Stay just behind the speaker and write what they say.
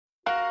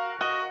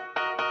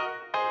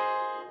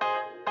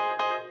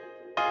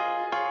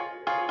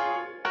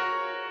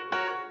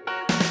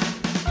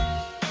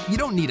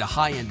don't need a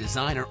high-end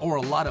designer or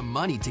a lot of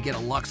money to get a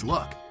luxe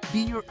look.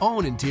 Be your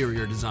own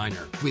interior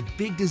designer with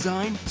big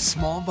design,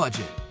 small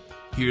budget.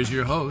 Here's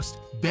your host,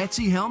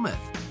 Betsy Helmuth.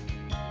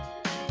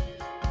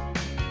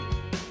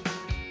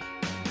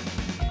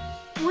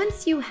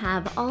 Once you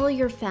have all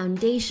your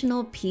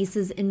foundational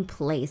pieces in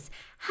place,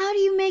 how do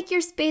you make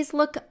your space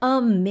look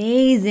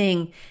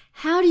amazing?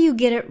 How do you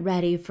get it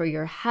ready for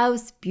your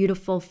house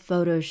beautiful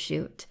photo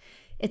shoot?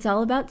 It's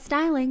all about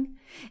styling.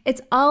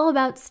 It's all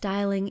about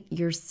styling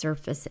your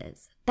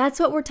surfaces. That's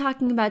what we're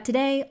talking about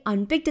today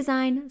on Big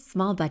Design,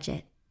 Small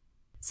Budget.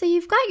 So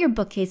you've got your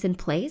bookcase in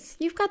place.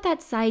 You've got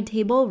that side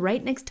table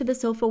right next to the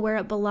sofa where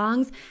it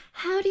belongs.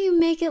 How do you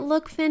make it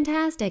look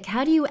fantastic?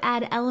 How do you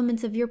add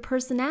elements of your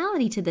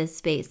personality to this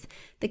space?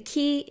 The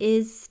key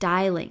is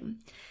styling.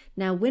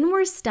 Now, when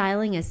we're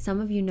styling, as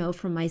some of you know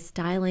from my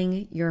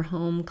Styling Your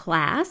Home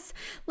class,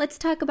 let's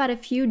talk about a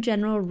few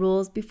general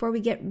rules before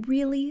we get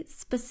really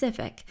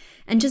specific.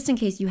 And just in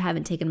case you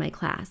haven't taken my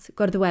class,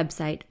 go to the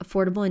website,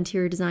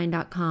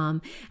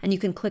 affordableinteriordesign.com, and you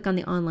can click on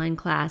the online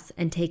class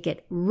and take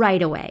it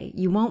right away.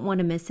 You won't want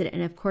to miss it.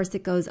 And of course,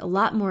 it goes a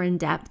lot more in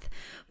depth.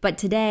 But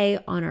today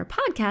on our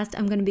podcast,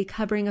 I'm going to be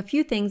covering a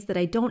few things that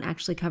I don't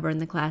actually cover in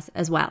the class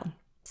as well.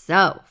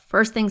 So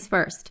first things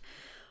first.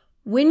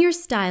 When you're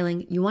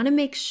styling, you want to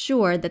make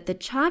sure that the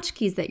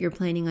tchotchkes that you're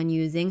planning on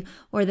using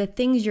or the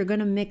things you're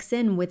going to mix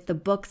in with the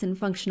books and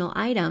functional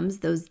items,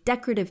 those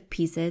decorative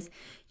pieces,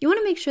 you want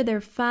to make sure they're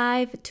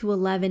 5 to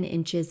 11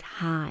 inches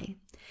high.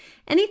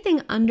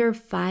 Anything under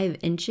 5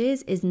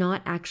 inches is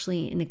not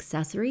actually an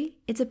accessory.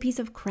 It's a piece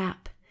of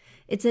crap.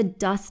 It's a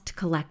dust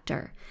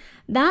collector.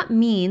 That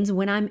means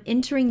when I'm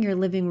entering your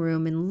living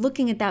room and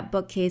looking at that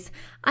bookcase,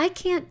 I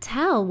can't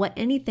tell what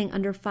anything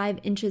under 5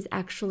 inches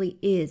actually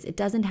is. It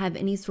doesn't have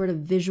any sort of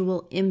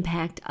visual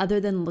impact other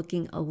than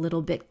looking a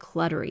little bit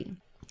cluttery.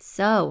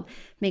 So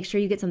make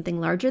sure you get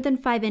something larger than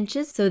 5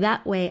 inches so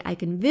that way I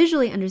can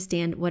visually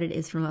understand what it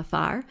is from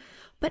afar.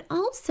 But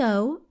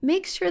also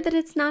make sure that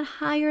it's not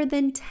higher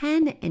than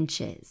 10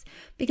 inches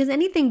because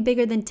anything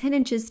bigger than 10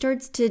 inches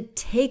starts to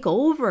take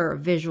over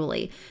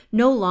visually.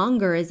 No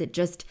longer is it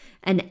just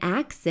an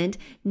accent.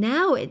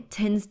 Now it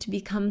tends to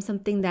become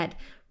something that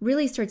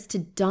really starts to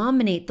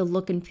dominate the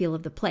look and feel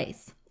of the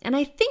place. And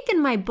I think in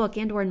my book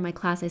and or in my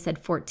class, I said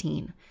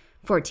 14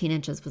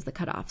 inches was the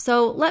cutoff.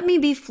 So let me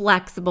be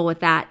flexible with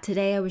that.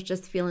 Today I was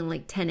just feeling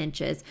like 10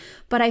 inches,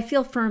 but I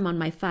feel firm on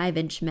my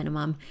 5-inch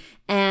minimum.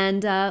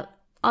 And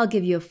I'll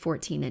give you a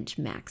 14-inch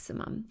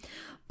maximum.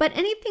 But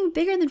anything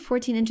bigger than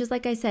 14 inches,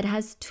 like I said,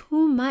 has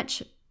too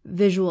much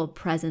visual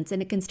presence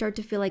and it can start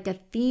to feel like a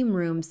theme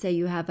room. Say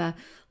you have a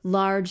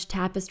large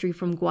tapestry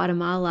from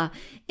Guatemala.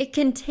 It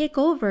can take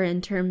over in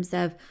terms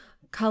of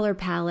color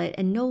palette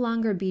and no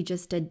longer be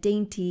just a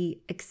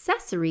dainty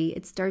accessory.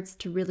 It starts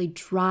to really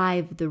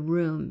drive the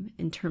room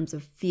in terms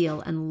of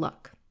feel and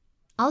look.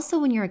 Also,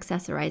 when you're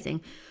accessorizing,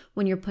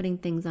 when you're putting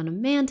things on a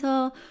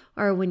mantle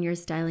or when you're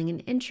styling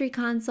an entry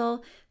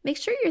console, make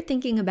sure you're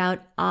thinking about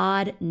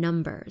odd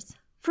numbers.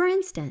 For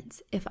instance,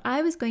 if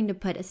I was going to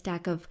put a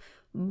stack of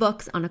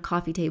books on a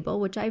coffee table,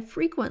 which I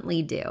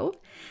frequently do,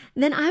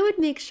 then I would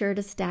make sure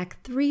to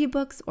stack 3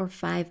 books or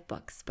 5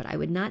 books, but I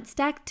would not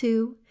stack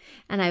 2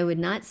 and I would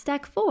not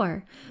stack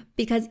 4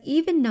 because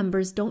even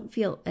numbers don't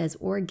feel as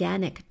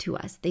organic to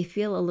us. They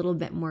feel a little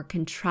bit more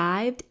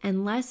contrived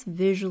and less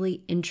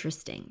visually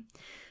interesting.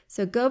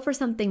 So go for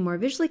something more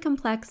visually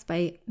complex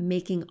by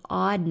making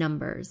odd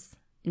numbers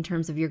in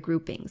terms of your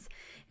groupings.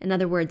 In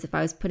other words, if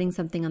I was putting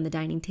something on the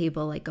dining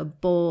table like a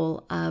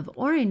bowl of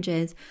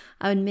oranges,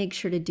 I would make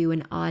sure to do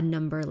an odd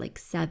number like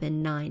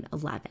 7, 9,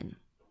 11.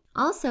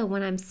 Also,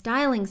 when I'm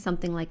styling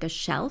something like a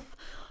shelf,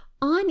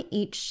 on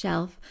each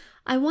shelf,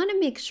 I want to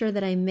make sure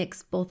that I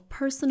mix both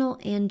personal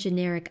and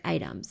generic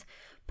items.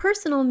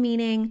 Personal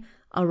meaning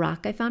a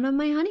rock I found on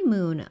my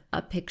honeymoon,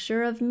 a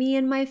picture of me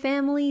and my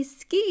family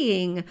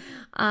skiing,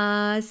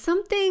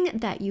 something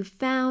that you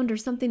found or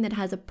something that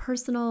has a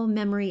personal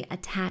memory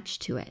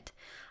attached to it.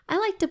 I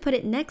like to put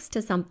it next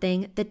to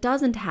something that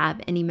doesn't have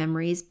any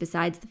memories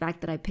besides the fact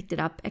that I picked it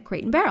up at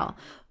Crate & Barrel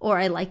or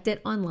I liked it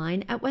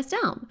online at West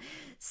Elm.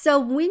 So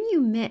when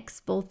you mix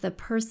both the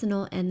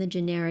personal and the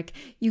generic,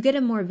 you get a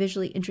more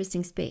visually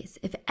interesting space.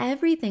 If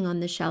everything on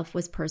the shelf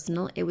was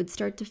personal, it would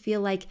start to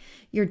feel like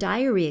your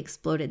diary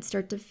exploded,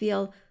 start to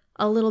feel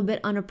a little bit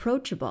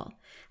unapproachable.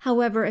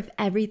 However, if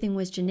everything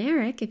was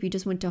generic, if you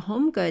just went to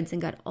Home Goods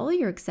and got all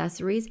your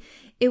accessories,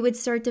 it would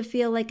start to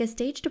feel like a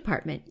stage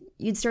department.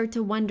 You'd start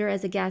to wonder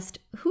as a guest,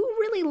 who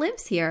really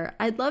lives here?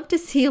 I'd love to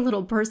see a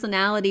little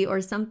personality or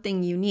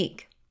something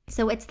unique.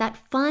 So it's that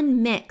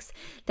fun mix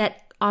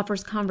that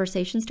offers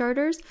conversation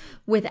starters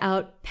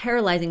without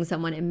paralyzing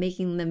someone and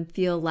making them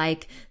feel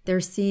like they're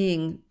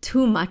seeing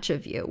too much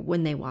of you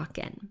when they walk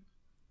in.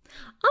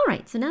 All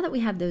right, so now that we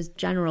have those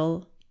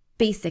general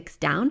basics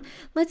down,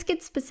 let's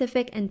get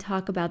specific and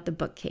talk about the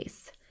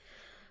bookcase.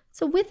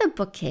 So with a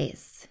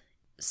bookcase,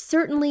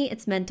 certainly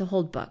it's meant to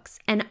hold books,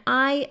 and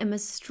I am a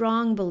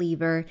strong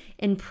believer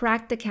in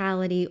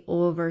practicality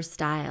over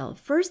style.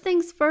 First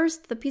things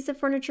first, the piece of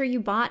furniture you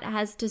bought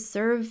has to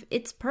serve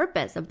its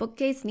purpose. A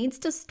bookcase needs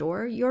to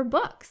store your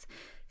books.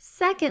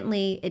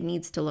 Secondly, it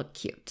needs to look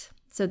cute.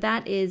 So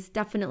that is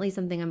definitely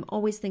something I'm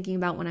always thinking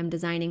about when I'm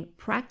designing.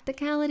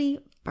 Practicality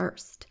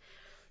first.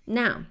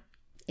 Now,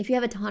 if you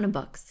have a ton of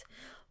books,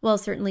 well,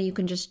 certainly you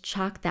can just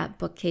chock that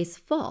bookcase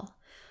full.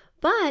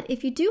 But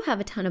if you do have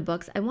a ton of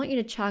books, I want you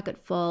to chock it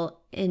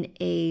full in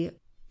a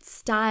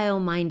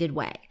style-minded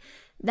way.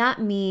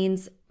 That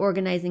means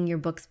organizing your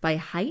books by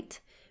height,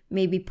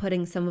 maybe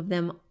putting some of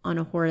them on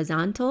a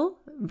horizontal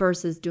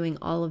versus doing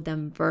all of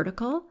them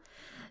vertical.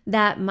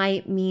 That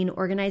might mean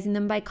organizing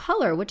them by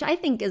color, which I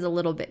think is a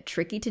little bit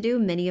tricky to do.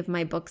 Many of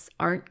my books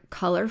aren't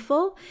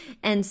colorful.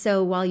 And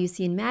so while you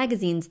see in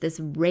magazines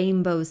this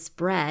rainbow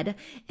spread,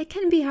 it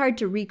can be hard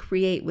to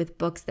recreate with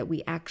books that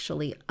we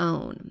actually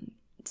own.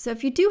 So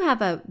if you do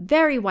have a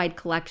very wide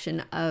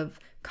collection of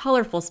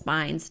colorful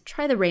spines,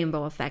 try the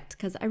rainbow effect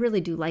because I really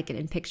do like it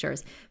in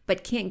pictures,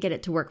 but can't get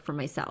it to work for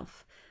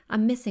myself.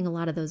 I'm missing a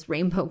lot of those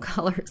rainbow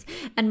colors,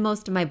 and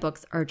most of my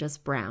books are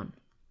just brown.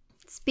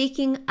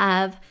 Speaking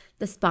of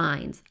the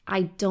spines,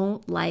 I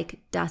don't like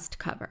dust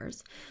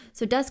covers.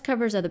 So dust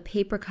covers are the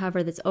paper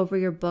cover that's over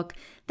your book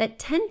that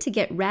tend to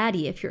get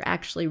ratty if you're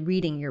actually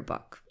reading your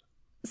book.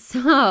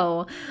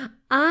 So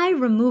I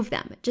remove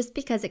them just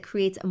because it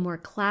creates a more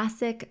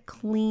classic,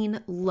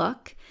 clean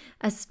look,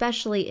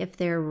 especially if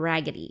they're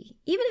raggedy.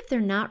 Even if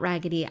they're not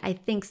raggedy, I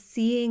think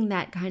seeing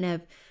that kind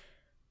of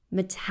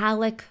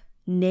metallic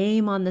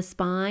name on the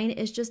spine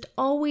is just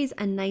always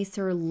a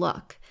nicer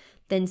look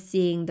than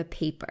seeing the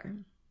paper.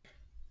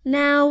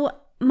 Now,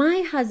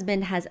 my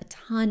husband has a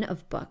ton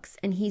of books,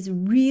 and he's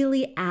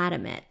really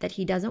adamant that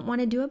he doesn't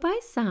want to do it by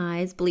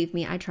size. Believe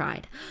me, I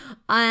tried.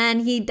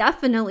 And he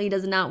definitely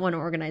does not want to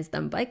organize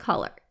them by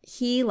color.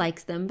 He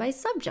likes them by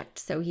subject.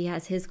 So he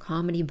has his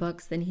comedy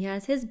books, then he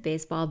has his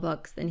baseball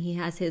books, then he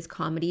has his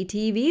comedy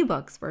TV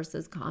books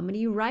versus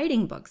comedy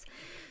writing books.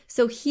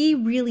 So he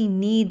really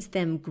needs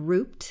them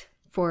grouped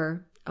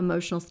for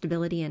emotional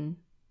stability and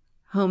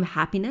home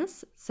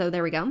happiness. So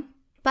there we go.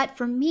 But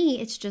for me,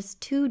 it's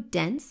just too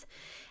dense.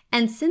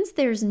 And since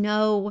there's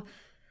no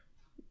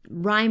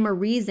rhyme or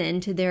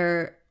reason to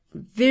their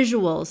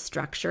visual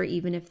structure,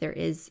 even if there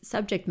is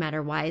subject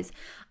matter wise,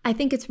 I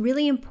think it's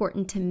really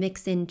important to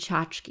mix in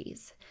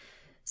tchotchkes.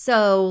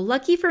 So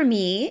lucky for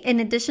me, in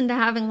addition to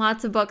having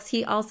lots of books,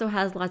 he also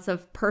has lots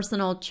of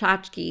personal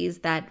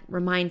tchotchkes that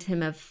remind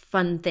him of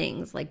fun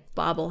things like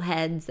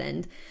bobbleheads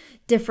and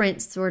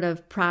different sort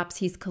of props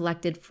he's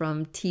collected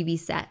from TV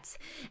sets.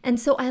 And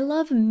so I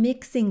love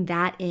mixing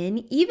that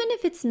in, even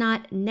if it's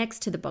not next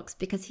to the books,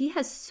 because he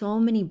has so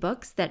many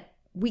books that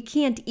we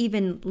can't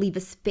even leave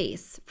a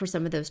space for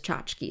some of those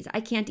tchotchkes.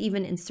 I can't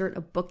even insert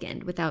a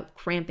bookend without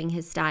cramping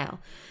his style.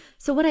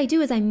 So what I do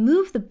is I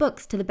move the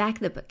books to the back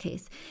of the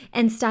bookcase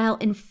and style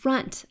in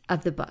front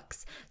of the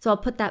books. So I'll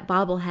put that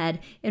bobblehead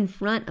in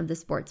front of the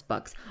sports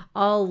books.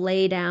 I'll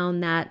lay down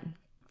that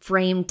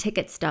framed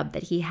ticket stub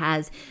that he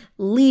has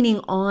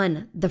leaning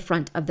on the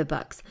front of the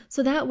books.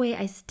 So that way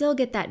I still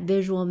get that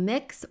visual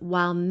mix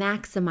while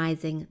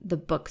maximizing the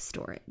book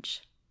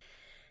storage.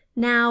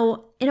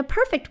 Now, in a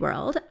perfect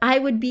world, I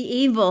would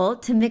be able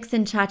to mix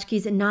in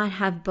tchotchkes and not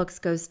have books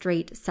go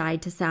straight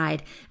side to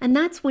side. And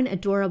that's when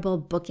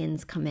adorable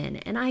bookends come in.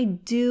 And I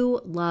do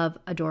love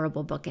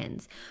adorable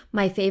bookends.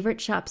 My favorite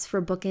shops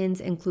for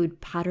bookends include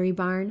Pottery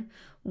Barn,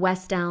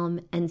 West Elm,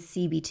 and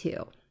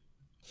CB2.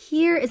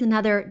 Here is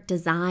another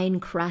design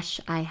crush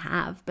I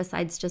have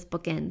besides just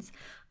bookends.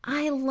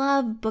 I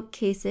love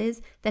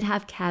bookcases that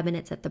have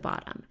cabinets at the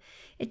bottom.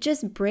 It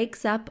just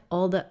breaks up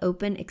all the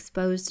open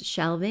exposed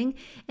shelving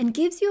and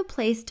gives you a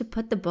place to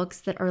put the books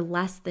that are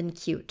less than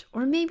cute,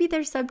 or maybe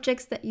they're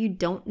subjects that you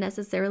don't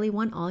necessarily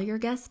want all your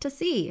guests to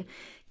see.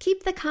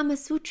 Keep the Kama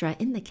Sutra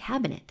in the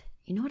cabinet.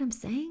 You know what I'm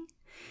saying?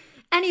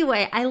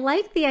 Anyway, I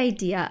like the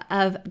idea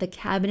of the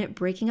cabinet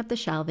breaking up the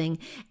shelving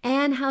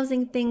and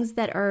housing things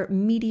that are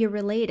media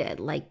related,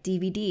 like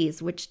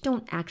DVDs, which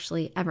don't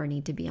actually ever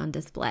need to be on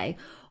display,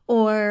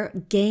 or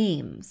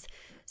games.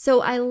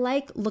 So I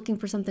like looking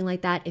for something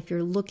like that if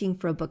you're looking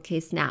for a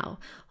bookcase now.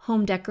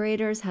 Home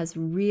Decorators has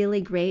really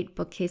great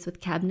bookcase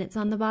with cabinets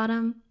on the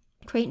bottom.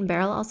 Crate &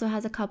 Barrel also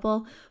has a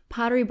couple.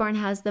 Pottery Barn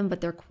has them,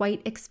 but they're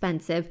quite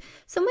expensive.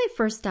 So my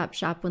first stop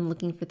shop when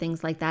looking for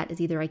things like that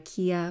is either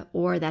IKEA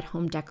or that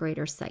Home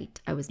Decorator site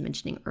I was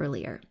mentioning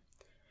earlier.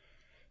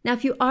 Now,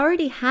 if you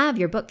already have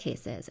your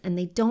bookcases and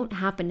they don't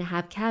happen to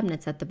have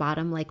cabinets at the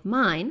bottom like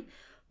mine,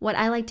 what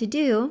I like to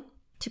do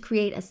to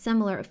create a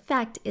similar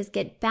effect is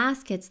get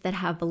baskets that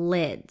have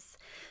lids.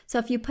 So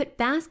if you put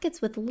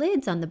baskets with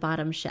lids on the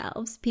bottom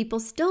shelves, people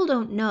still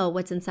don't know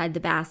what's inside the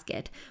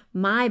basket.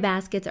 My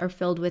baskets are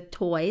filled with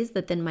toys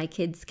that then my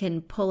kids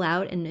can pull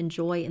out and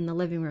enjoy in the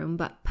living room,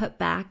 but put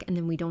back, and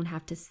then we don't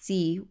have to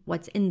see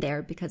what's in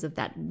there because of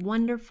that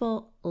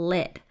wonderful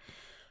lid.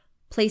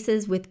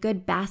 Places with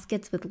good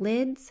baskets with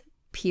lids: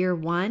 Pier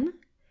 1,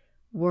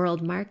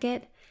 World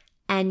Market,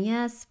 And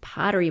yes,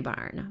 Pottery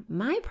Barn.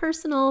 My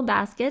personal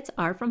baskets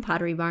are from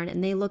Pottery Barn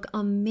and they look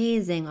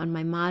amazing on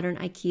my modern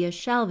IKEA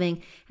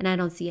shelving, and I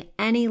don't see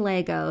any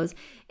Legos.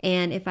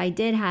 And if I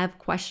did have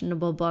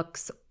questionable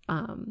books,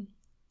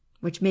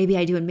 which maybe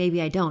I do and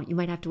maybe I don't, you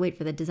might have to wait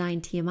for the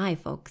design TMI,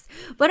 folks.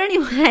 But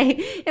anyway,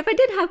 if I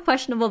did have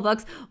questionable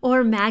books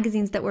or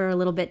magazines that were a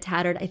little bit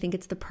tattered, I think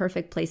it's the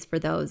perfect place for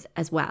those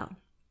as well.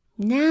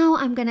 Now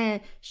I'm going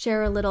to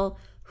share a little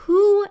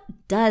who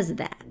does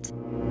that.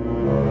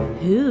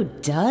 Who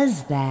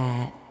does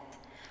that?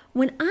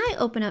 When I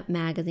open up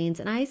magazines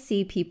and I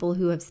see people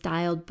who have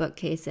styled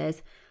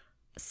bookcases,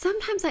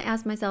 sometimes I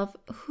ask myself,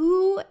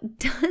 who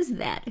does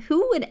that?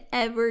 Who would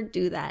ever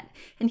do that?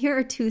 And here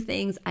are two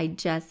things I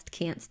just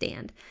can't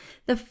stand.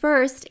 The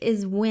first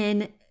is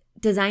when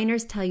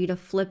designers tell you to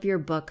flip your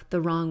book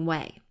the wrong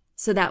way.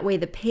 So that way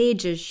the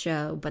pages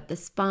show, but the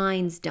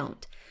spines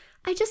don't.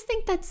 I just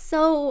think that's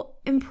so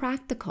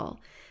impractical.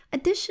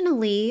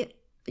 Additionally,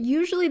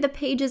 usually the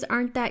pages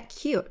aren't that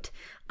cute.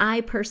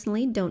 I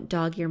personally don't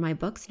dog-ear my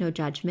books, no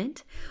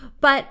judgment.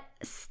 But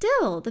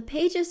still, the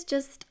pages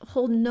just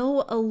hold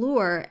no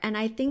allure. And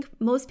I think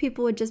most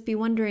people would just be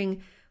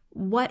wondering,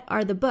 what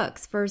are the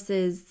books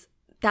versus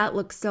that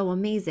looks so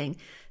amazing.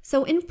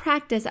 So in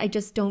practice, I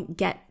just don't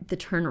get the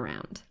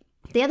turnaround.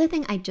 The other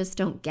thing I just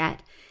don't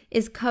get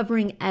is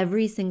covering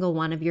every single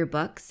one of your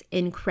books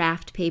in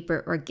craft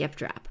paper or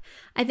gift wrap.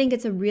 I think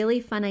it's a really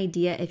fun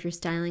idea if you're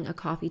styling a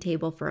coffee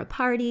table for a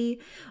party,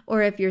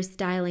 or if you're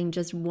styling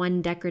just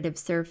one decorative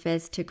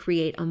surface to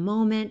create a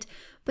moment.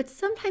 But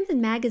sometimes in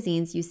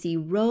magazines, you see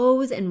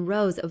rows and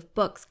rows of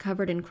books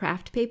covered in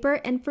craft paper.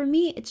 And for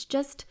me, it's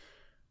just,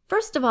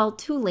 first of all,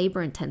 too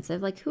labor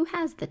intensive. Like, who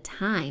has the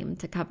time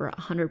to cover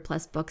 100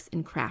 plus books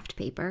in craft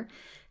paper?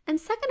 And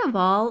second of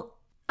all,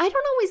 I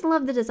don't always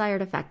love the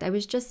desired effect. I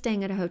was just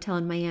staying at a hotel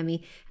in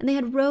Miami, and they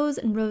had rows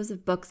and rows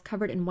of books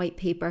covered in white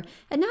paper.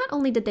 And not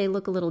only did they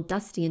look a little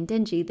dusty and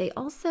dingy, it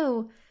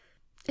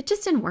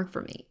just didn't work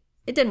for me.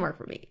 It didn't work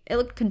for me. It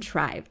looked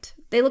contrived.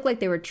 They looked like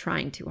they were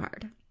trying too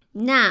hard.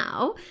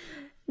 Now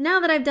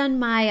that I've done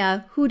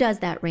my who does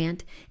that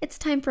rant, it's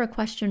time for a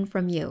question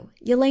from you.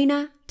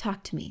 Yelena,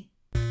 talk to me.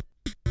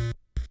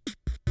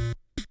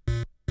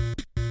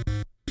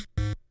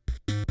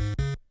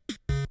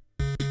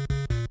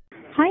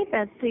 Hi,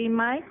 Betsy.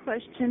 My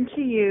question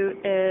to you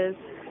is,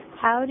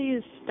 how do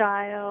you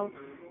style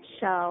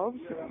shelves,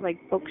 like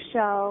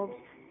bookshelves,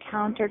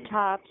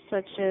 countertops,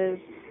 such as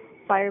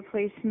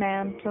fireplace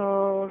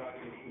mantles,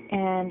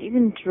 and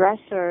even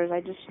dressers?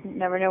 I just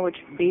never know which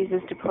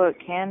vases to put,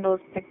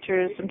 candles,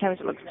 pictures. Sometimes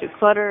it looks too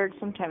cluttered.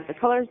 Sometimes the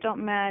colors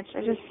don't match.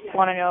 I just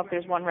want to know if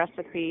there's one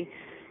recipe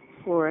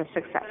for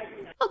success.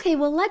 Okay,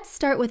 well, let's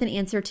start with an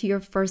answer to your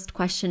first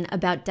question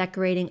about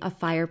decorating a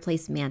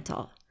fireplace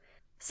mantle.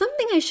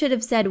 Something I should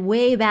have said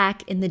way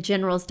back in the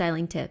general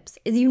styling tips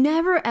is you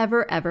never,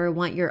 ever, ever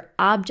want your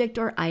object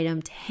or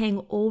item to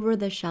hang over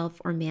the shelf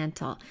or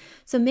mantle.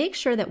 So make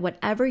sure that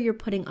whatever you're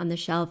putting on the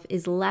shelf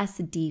is less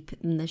deep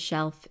than the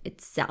shelf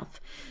itself.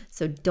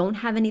 So don't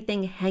have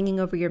anything hanging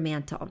over your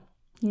mantle.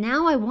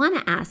 Now I want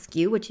to ask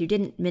you, which you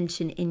didn't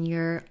mention in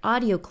your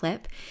audio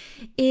clip,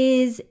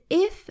 is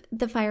if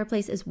the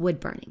fireplace is wood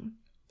burning.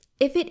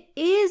 If it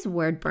is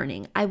wood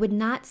burning, I would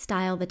not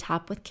style the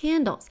top with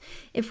candles.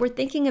 If we're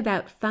thinking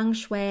about feng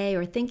shui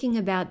or thinking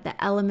about the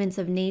elements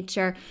of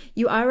nature,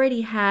 you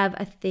already have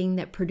a thing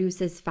that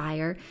produces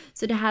fire.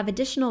 So to have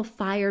additional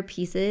fire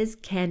pieces,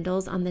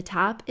 candles on the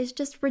top is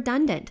just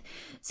redundant.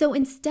 So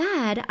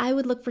instead, I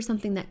would look for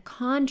something that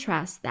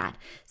contrasts that,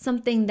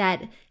 something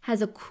that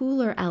has a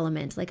cooler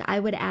element. Like I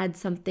would add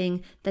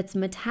something that's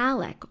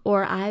metallic,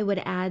 or I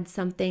would add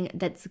something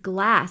that's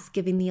glass,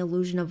 giving the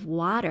illusion of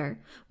water,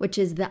 which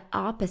is the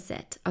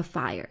opposite of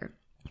fire.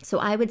 So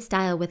I would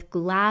style with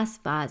glass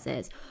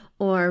vases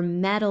or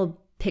metal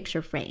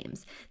picture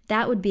frames.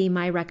 That would be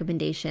my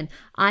recommendation.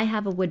 I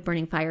have a wood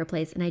burning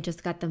fireplace and I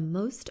just got the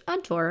most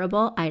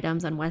adorable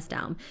items on West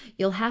Elm.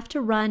 You'll have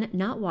to run,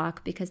 not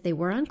walk, because they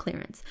were on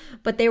clearance.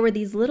 But they were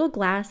these little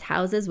glass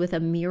houses with a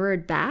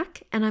mirrored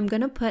back, and I'm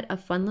going to put a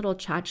fun little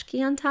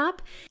tchotchke on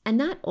top. And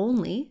not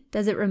only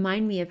does it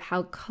remind me of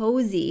how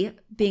cozy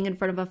being in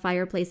front of a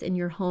fireplace in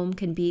your home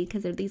can be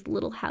because they're these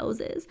little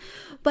houses,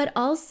 but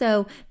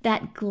also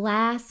that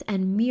glass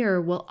and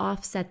mirror will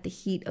offset the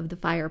heat of the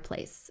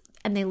fireplace.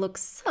 And they look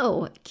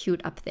so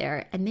cute up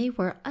there, and they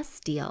were a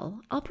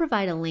steal. I'll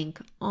provide a link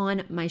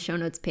on my show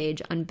notes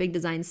page on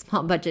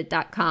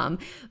bigdesignsmallbudget.com,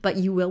 but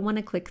you will want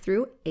to click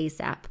through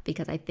ASAP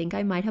because I think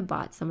I might have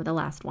bought some of the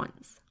last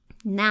ones.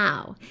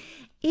 Now,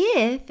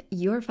 if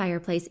your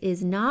fireplace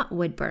is not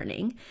wood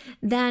burning,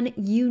 then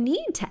you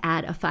need to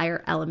add a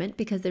fire element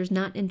because there's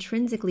not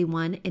intrinsically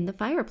one in the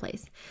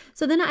fireplace.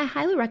 So then I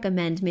highly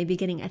recommend maybe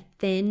getting a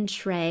thin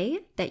tray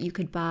that you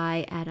could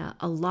buy at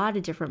a lot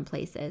of different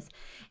places,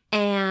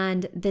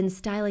 and then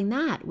styling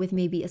that with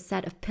maybe a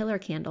set of pillar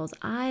candles.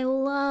 I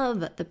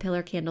love the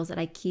pillar candles at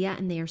IKEA,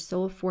 and they are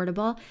so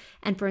affordable.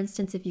 And for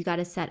instance, if you got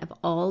a set of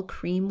all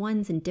cream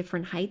ones in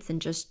different heights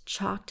and just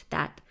chalked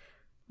that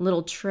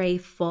little tray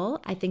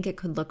full, I think it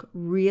could look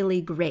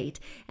really great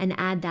and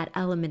add that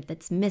element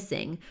that's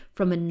missing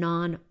from a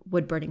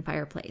non-wood burning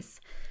fireplace.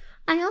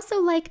 I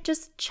also like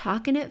just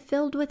chalking it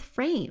filled with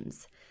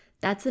frames.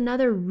 That's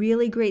another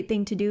really great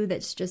thing to do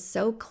that's just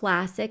so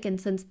classic,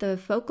 and since the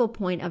focal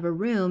point of a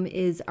room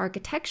is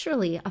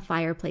architecturally a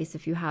fireplace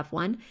if you have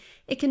one,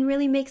 it can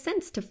really make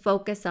sense to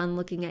focus on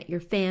looking at your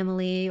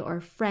family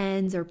or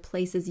friends or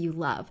places you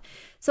love.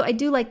 So I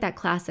do like that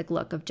classic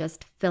look of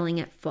just filling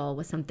it full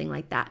with something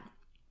like that.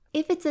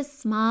 If it's a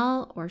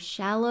small or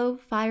shallow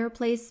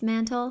fireplace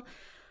mantle,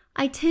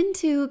 I tend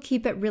to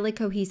keep it really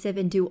cohesive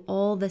and do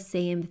all the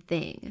same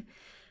thing.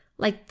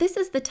 Like, this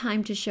is the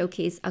time to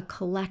showcase a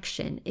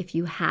collection if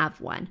you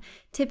have one.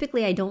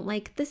 Typically, I don't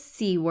like the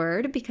C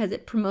word because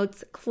it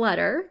promotes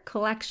clutter.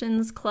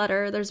 Collections,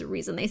 clutter, there's a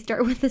reason they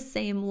start with the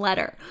same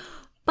letter.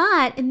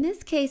 But in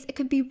this case, it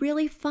could be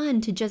really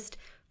fun to just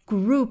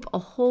group a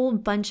whole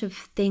bunch of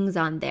things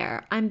on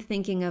there. I'm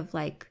thinking of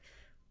like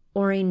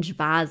orange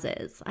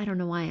vases. I don't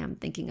know why I'm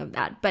thinking of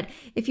that. But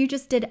if you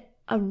just did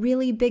a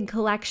really big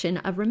collection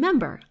of,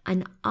 remember,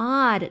 an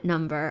odd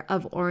number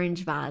of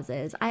orange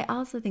vases, I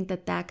also think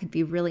that that could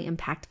be really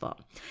impactful.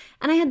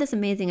 And I had this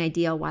amazing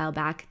idea a while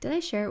back. Did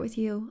I share it with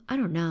you? I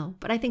don't know,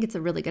 but I think it's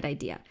a really good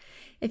idea.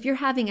 If you're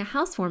having a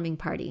housewarming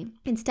party,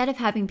 instead of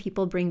having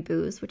people bring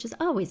booze, which is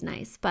always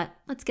nice, but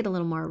let's get a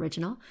little more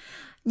original,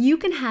 you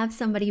can have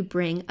somebody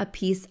bring a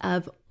piece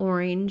of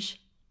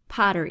orange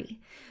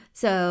pottery.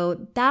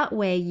 So that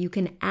way you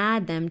can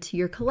add them to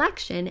your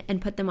collection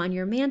and put them on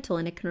your mantle,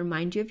 and it can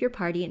remind you of your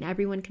party, and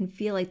everyone can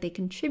feel like they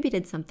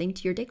contributed something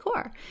to your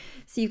decor.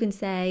 So you can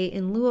say,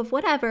 in lieu of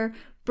whatever,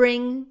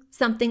 bring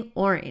something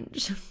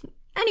orange.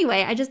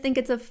 Anyway, I just think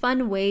it's a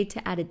fun way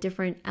to add a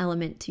different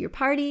element to your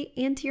party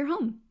and to your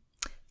home.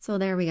 So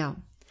there we go.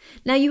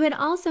 Now, you had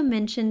also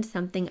mentioned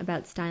something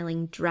about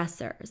styling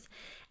dressers.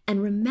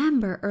 And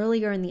remember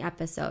earlier in the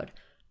episode,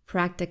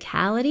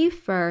 practicality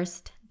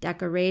first,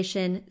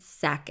 decoration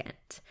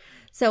second.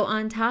 So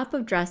on top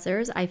of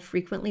dressers, I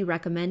frequently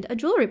recommend a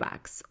jewelry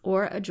box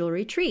or a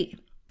jewelry tree.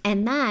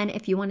 And then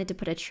if you wanted to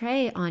put a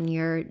tray on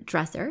your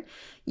dresser,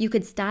 you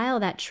could style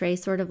that tray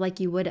sort of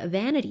like you would a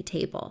vanity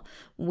table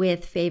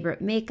with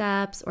favorite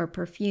makeups or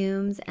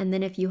perfumes. And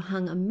then if you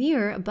hung a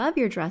mirror above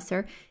your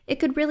dresser, it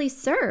could really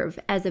serve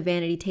as a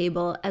vanity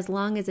table as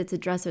long as it's a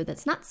dresser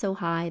that's not so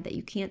high that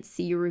you can't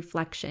see your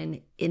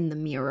reflection in the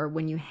mirror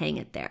when you hang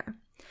it there.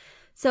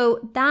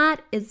 So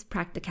that is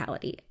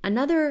practicality.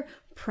 Another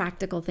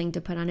practical thing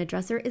to put on a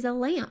dresser is a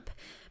lamp,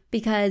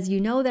 because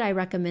you know that I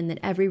recommend that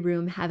every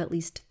room have at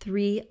least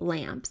 3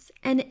 lamps.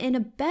 And in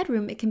a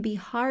bedroom, it can be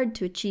hard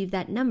to achieve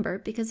that number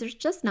because there's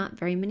just not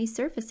very many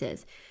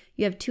surfaces.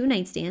 You have 2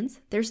 nightstands,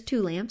 there's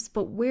 2 lamps,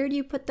 but where do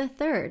you put the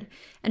third?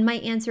 And my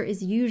answer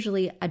is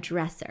usually a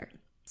dresser.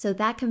 So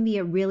that can be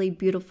a really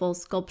beautiful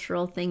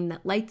sculptural thing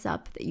that lights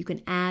up that you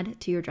can add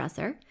to your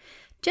dresser.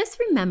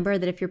 Just remember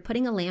that if you're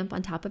putting a lamp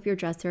on top of your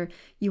dresser,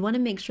 you want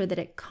to make sure that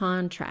it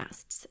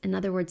contrasts. In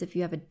other words, if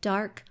you have a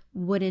dark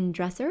wooden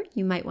dresser,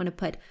 you might want to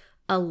put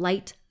a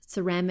light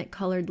ceramic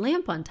colored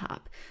lamp on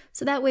top.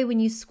 So that way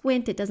when you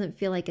squint, it doesn't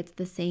feel like it's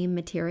the same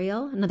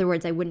material. In other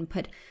words, I wouldn't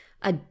put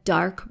a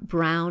dark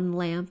brown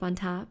lamp on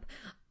top.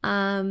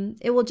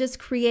 It will just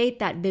create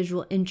that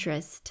visual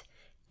interest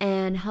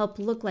and help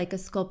look like a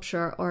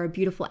sculpture or a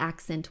beautiful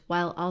accent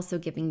while also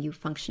giving you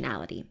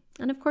functionality.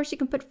 And of course, you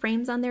can put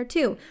frames on there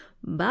too.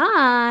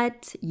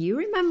 But you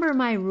remember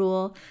my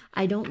rule.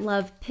 I don't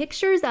love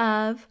pictures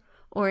of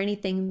or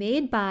anything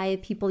made by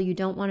people you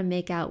don't want to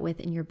make out with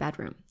in your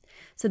bedroom.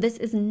 So this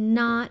is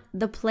not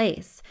the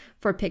place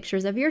for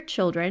pictures of your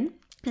children.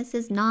 This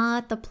is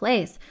not the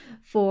place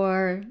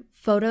for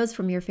photos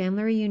from your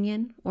family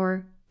reunion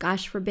or,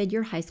 gosh forbid,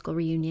 your high school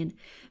reunion.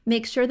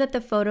 Make sure that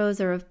the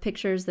photos are of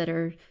pictures that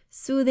are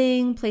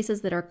soothing,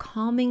 places that are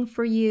calming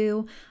for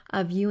you,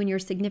 of you and your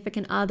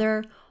significant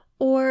other,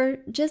 or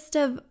just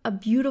of a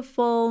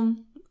beautiful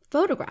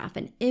photograph,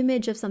 an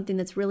image of something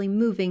that's really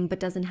moving but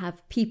doesn't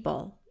have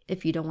people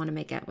if you don't want to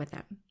make out with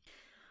them.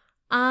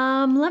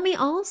 Let me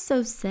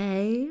also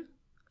say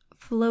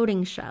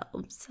floating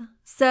shelves.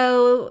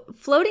 So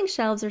floating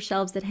shelves are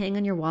shelves that hang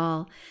on your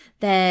wall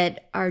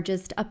that are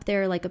just up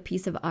there like a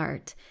piece of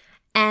art.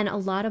 And a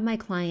lot of my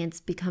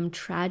clients become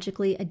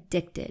tragically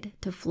addicted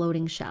to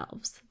floating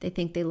shelves. They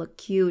think they look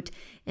cute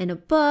in a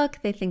book.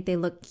 They think they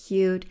look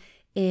cute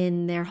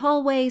in their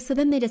hallway. So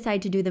then they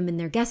decide to do them in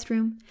their guest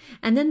room.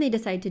 And then they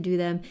decide to do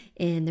them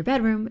in their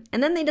bedroom.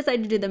 And then they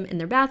decide to do them in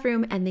their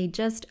bathroom. And they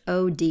just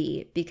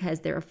OD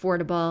because they're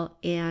affordable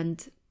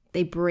and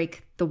they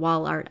break the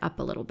wall art up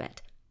a little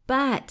bit.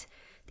 But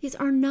these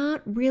are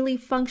not really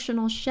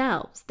functional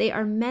shelves. They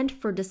are meant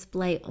for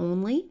display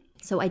only.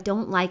 So I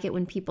don't like it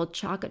when people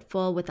chock it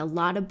full with a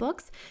lot of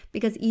books,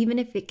 because even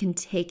if it can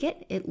take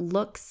it, it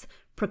looks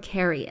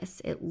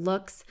precarious. It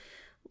looks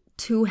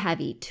too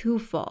heavy, too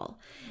full.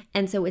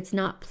 And so it's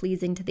not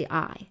pleasing to the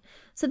eye.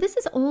 So this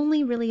is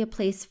only really a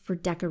place for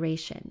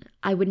decoration.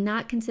 I would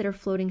not consider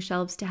floating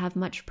shelves to have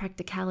much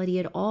practicality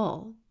at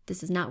all.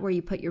 This is not where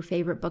you put your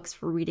favorite books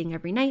for reading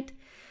every night.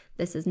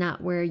 This is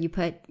not where you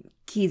put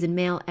keys and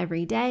mail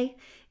every day.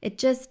 It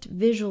just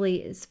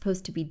visually is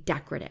supposed to be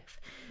decorative.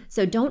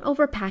 So don't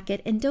overpack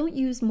it and don't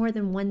use more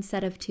than one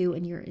set of two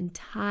in your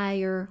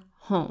entire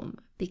home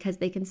because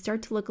they can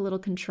start to look a little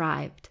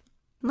contrived.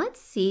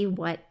 Let's see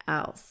what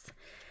else.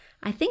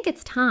 I think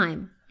it's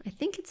time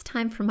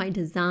for my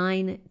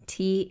design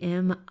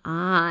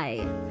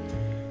TMI.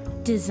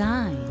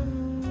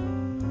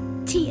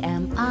 Design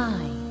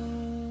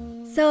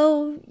TMI.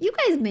 So you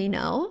guys may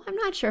know, I'm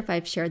not sure if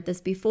I've shared this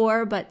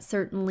before, but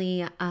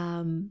certainly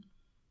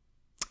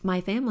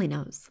my family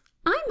knows.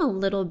 I'm a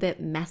little bit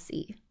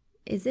messy.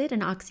 Is it an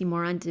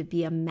oxymoron to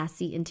be a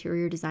messy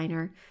interior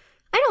designer?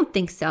 I don't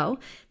think so.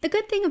 The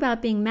good thing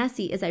about being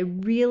messy is I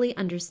really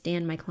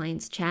understand my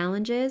clients'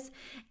 challenges,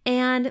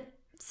 and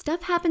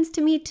stuff happens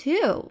to me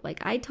too.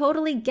 Like, I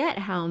totally get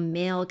how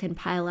mail can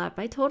pile up.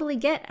 I totally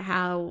get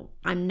how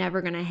I'm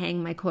never going to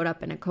hang my coat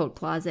up in a coat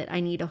closet. I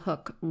need a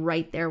hook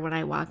right there when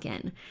I walk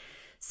in.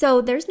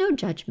 So there's no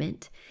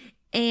judgment,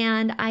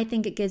 and I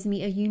think it gives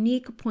me a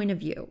unique point of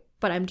view.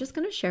 But I'm just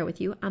going to share with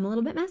you, I'm a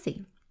little bit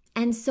messy.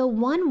 And so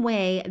one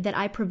way that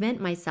I prevent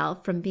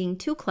myself from being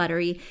too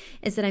cluttery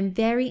is that I'm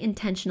very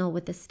intentional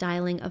with the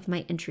styling of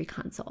my entry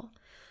console.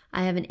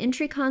 I have an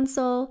entry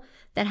console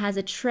that has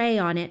a tray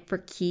on it for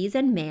keys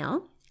and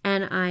mail,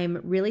 and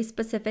I'm really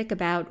specific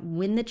about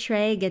when the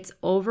tray gets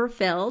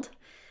overfilled.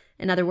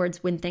 In other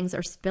words, when things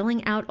are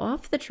spilling out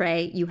off the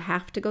tray, you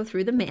have to go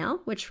through the mail,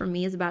 which for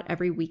me is about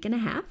every week and a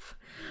half.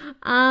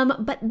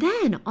 But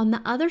then on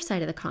the other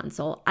side of the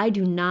console, I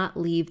do not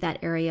leave that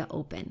area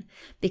open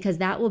because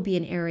that will be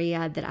an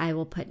area that I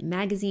will put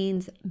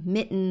magazines,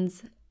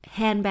 mittens,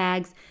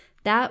 handbags.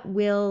 That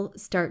will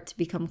start to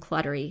become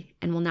cluttery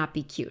and will not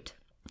be cute.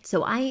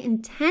 So I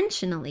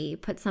intentionally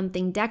put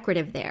something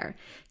decorative there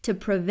to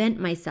prevent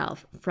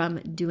myself from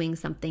doing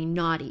something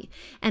naughty.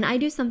 And I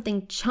do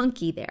something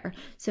chunky there.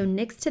 So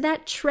next to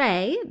that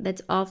tray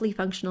that's awfully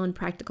functional and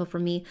practical for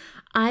me,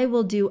 I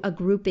will do a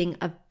grouping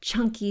of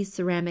chunky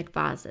ceramic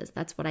vases.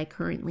 That's what I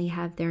currently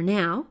have there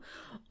now.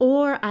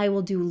 Or I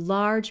will do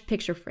large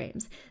picture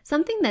frames,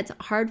 something that's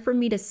hard for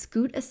me to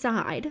scoot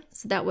aside.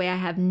 So that way I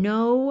have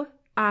no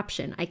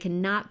option. I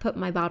cannot put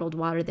my bottled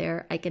water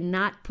there. I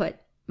cannot put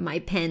my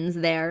pens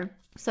there.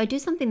 So I do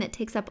something that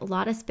takes up a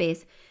lot of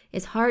space,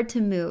 is hard to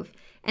move,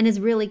 and is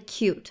really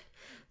cute.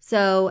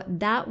 So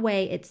that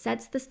way it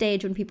sets the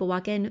stage when people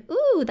walk in.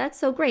 Ooh, that's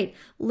so great.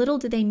 Little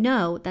do they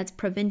know that's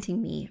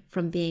preventing me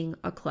from being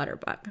a clutter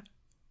bug.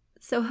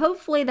 So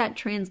hopefully that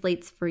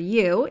translates for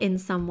you in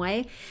some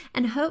way,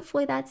 and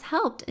hopefully that's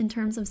helped in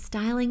terms of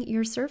styling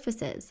your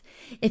surfaces.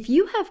 If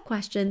you have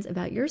questions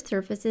about your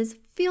surfaces,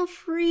 feel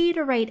free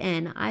to write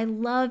in. I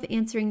love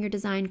answering your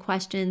design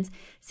questions.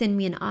 Send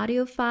me an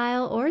audio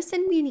file or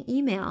send me an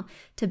email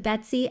to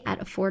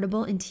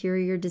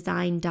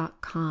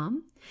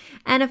betsy@affordableinteriordesign.com.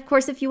 And of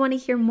course, if you want to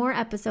hear more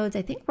episodes,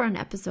 I think we're on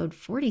episode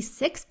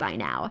 46 by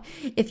now.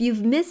 If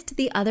you've missed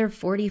the other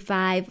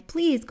 45,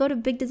 please go to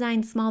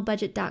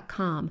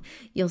bigdesignsmallbudget.com.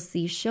 You'll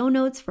see show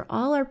notes for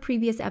all our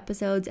previous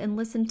episodes and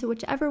listen to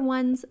whichever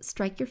ones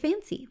strike your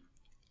fancy.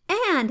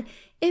 And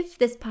if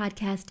this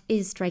podcast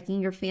is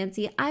striking your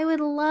fancy, I would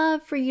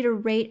love for you to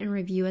rate and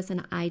review us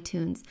on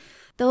iTunes.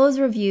 Those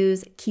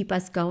reviews keep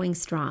us going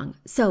strong.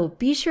 So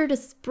be sure to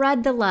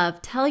spread the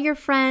love, tell your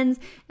friends,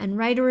 and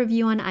write a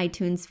review on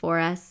iTunes for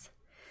us.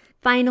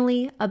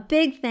 Finally, a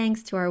big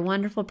thanks to our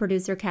wonderful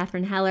producer,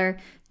 Catherine Heller,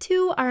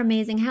 to our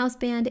amazing house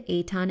band,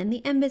 Aton and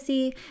the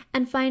Embassy,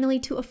 and finally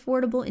to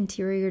Affordable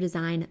Interior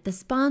Design, the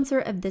sponsor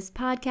of this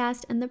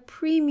podcast and the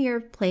premier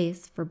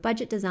place for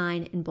budget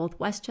design in both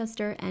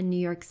Westchester and New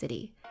York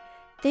City.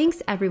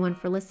 Thanks everyone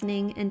for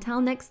listening.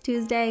 Until next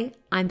Tuesday,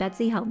 I'm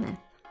Betsy Helmuth.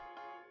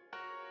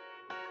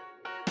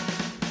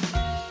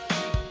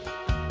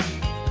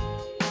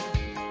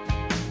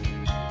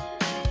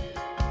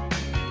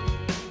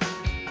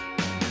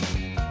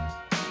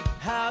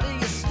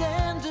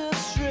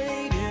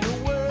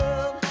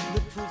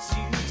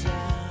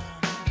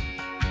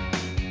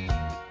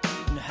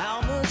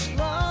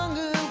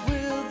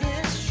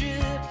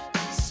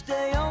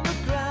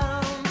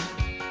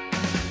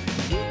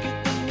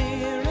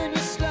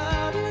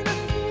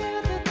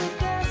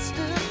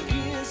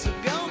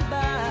 Gone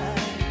by.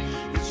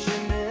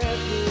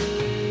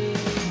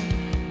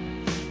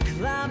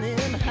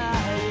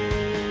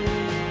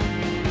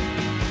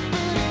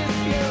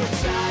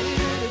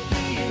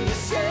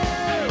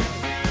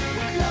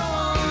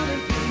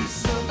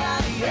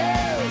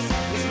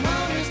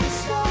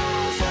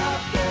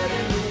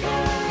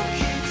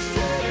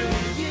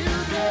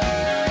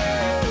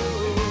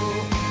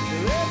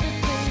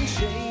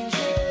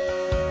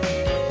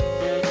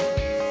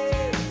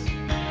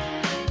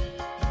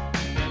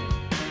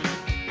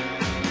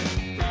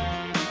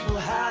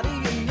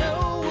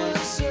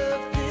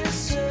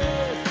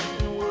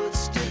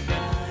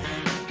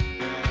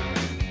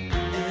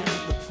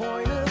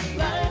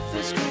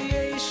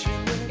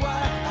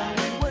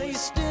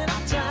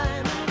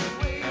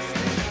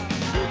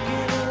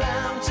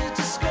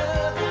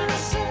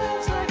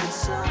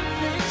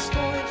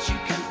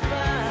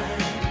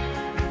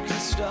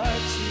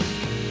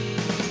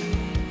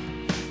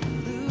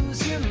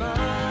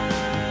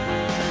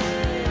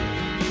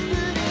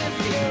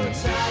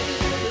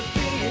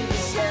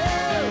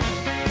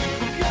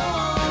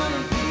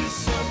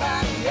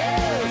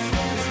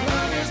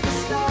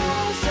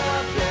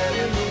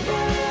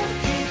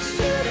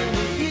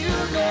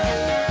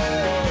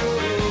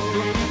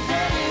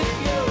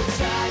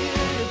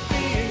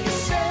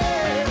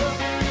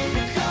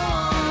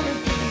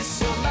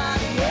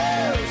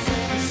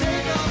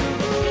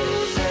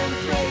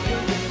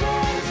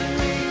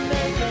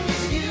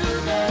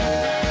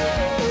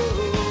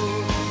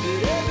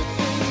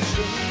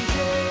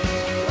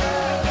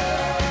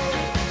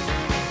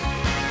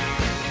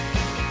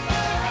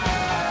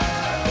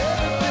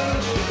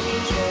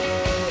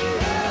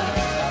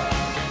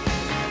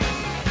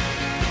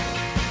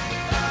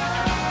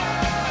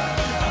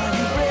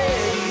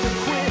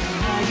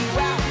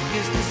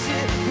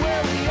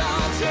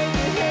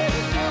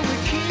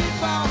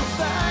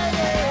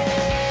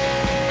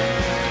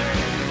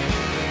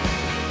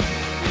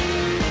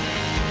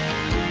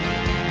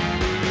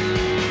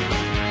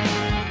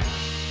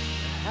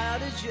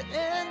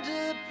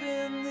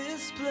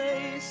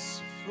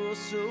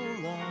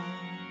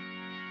 long.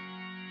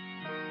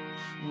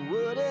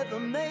 Whatever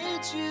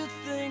made you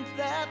think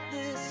that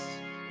this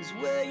is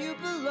where you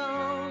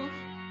belong?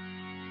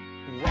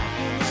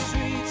 Walking the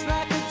streets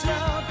like a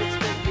dog.